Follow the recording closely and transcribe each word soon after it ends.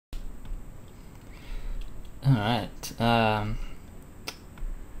Alright, that's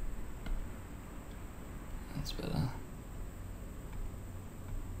better.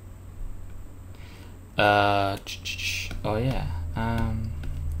 Oh yeah, I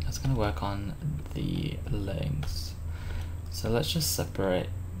was gonna work on the legs. So let's just separate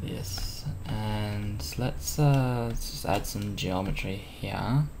this and let's just add some geometry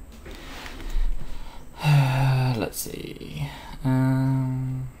here. Let's see.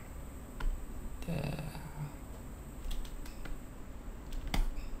 There.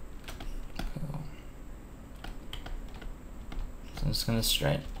 Cool. So I'm just gonna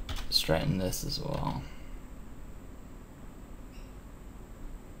straighten this as well.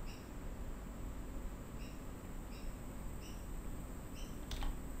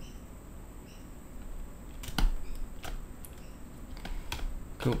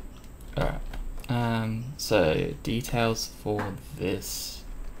 Cool. Alright. So details for this.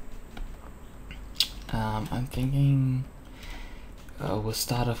 I'm thinking we'll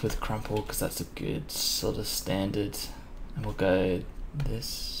start off with crumple because that's a good sort of standard, and we'll go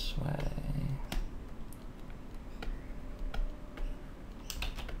this way.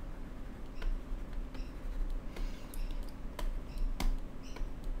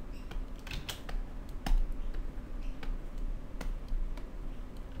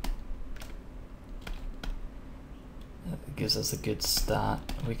 That gives us a good start.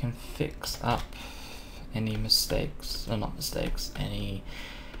 We can fix up any mistakes, or not mistakes, any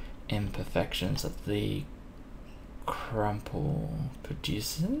imperfections that the crumple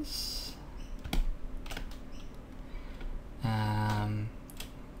produces. And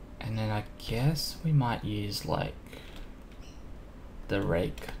then I guess we might use like the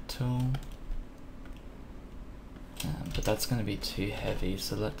rake tool, but that's going to be too heavy,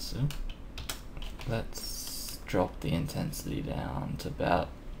 so let's drop the intensity down to about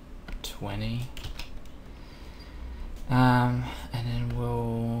 20. And then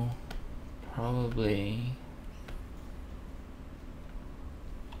we'll probably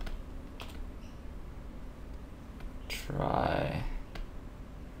try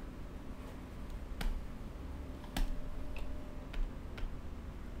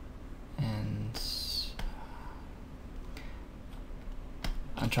and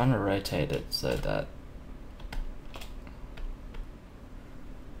I'm trying to rotate it so that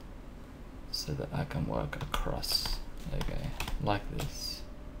I can work across. Okay, like this.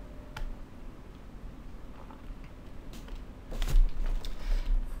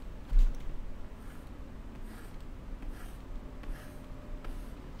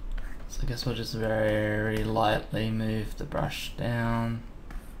 So I guess we'll just very lightly move the brush down.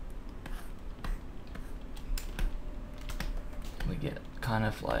 We get kind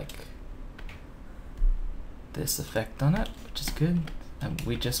of like this effect on it, which is good. And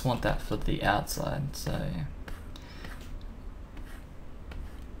we just want that for the outside, so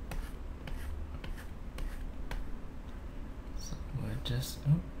we're just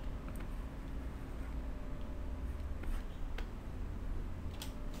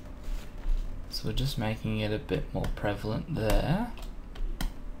so we're just making it a bit more prevalent there,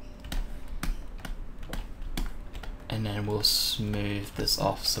 and then we'll smooth this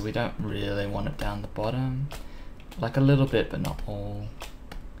off, so we don't really want it down the bottom. Like a little bit, but not all.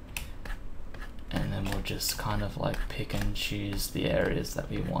 And then we'll just kind of like pick and choose the areas that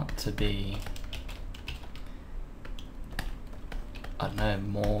we want to be, I don't know,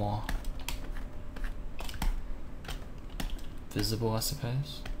 more visible, I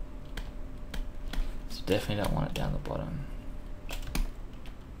suppose. So definitely don't want it down the bottom.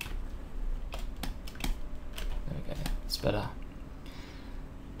 Okay, it's better.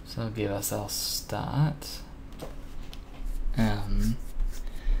 So it'll give us our start. And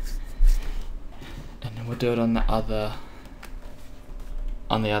then we'll do it on the other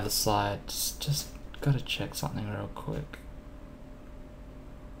side. Just gotta check something real quick.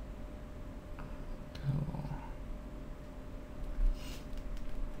 Cool.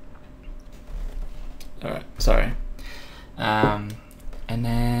 Alright, sorry. And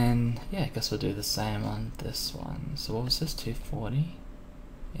then yeah, I guess we'll do the same on this one. So what was this, 240?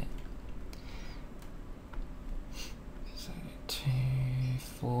 Yeah.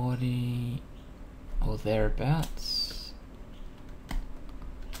 240 or thereabouts.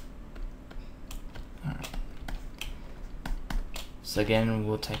 Alright. So again,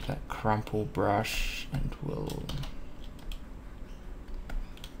 we'll take that crumple brush and we'll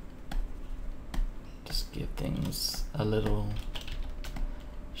just give things a little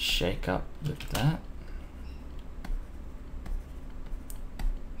shake up with that.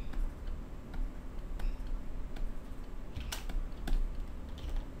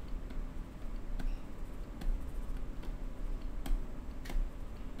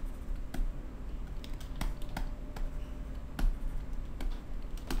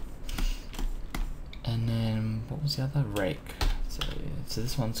 was the other? Rake. So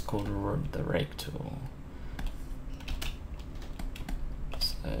this one's called the rake tool.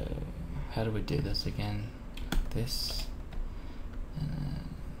 So how do we do this again? This.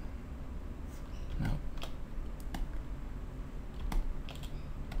 No.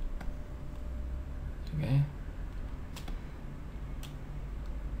 Okay.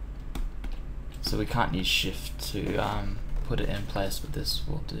 So we can't use shift to put it in place, but this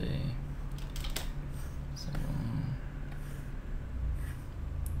will do. So,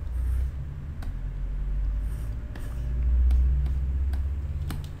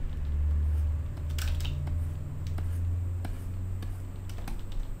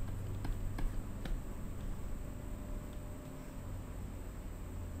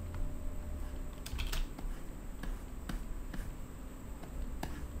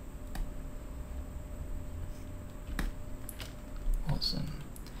 awesome.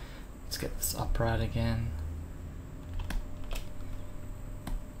 Let's get this upright again.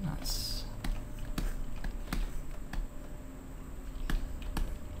 Nice.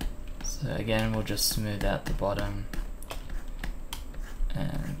 So again, we'll just smooth out the bottom,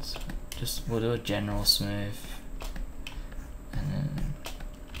 and we'll do a general smooth, and then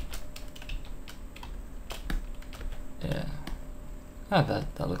yeah. Oh,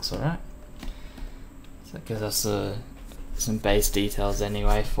 that looks alright. So that gives us some base details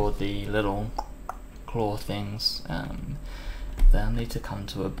anyway for the little claw things. They'll need to come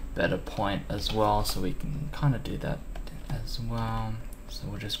to a better point as well, so we can kind of do that as well. So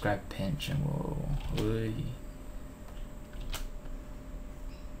we'll just grab pinch and we'll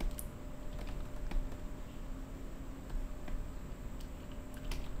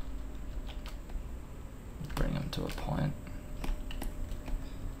bring them to a point.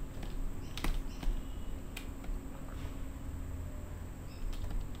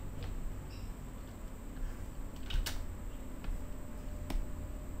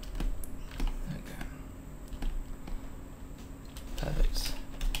 Perfect.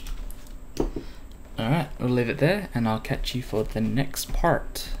 Alright, we'll leave it there and I'll catch you for the next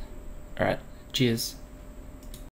part. Alright, cheers.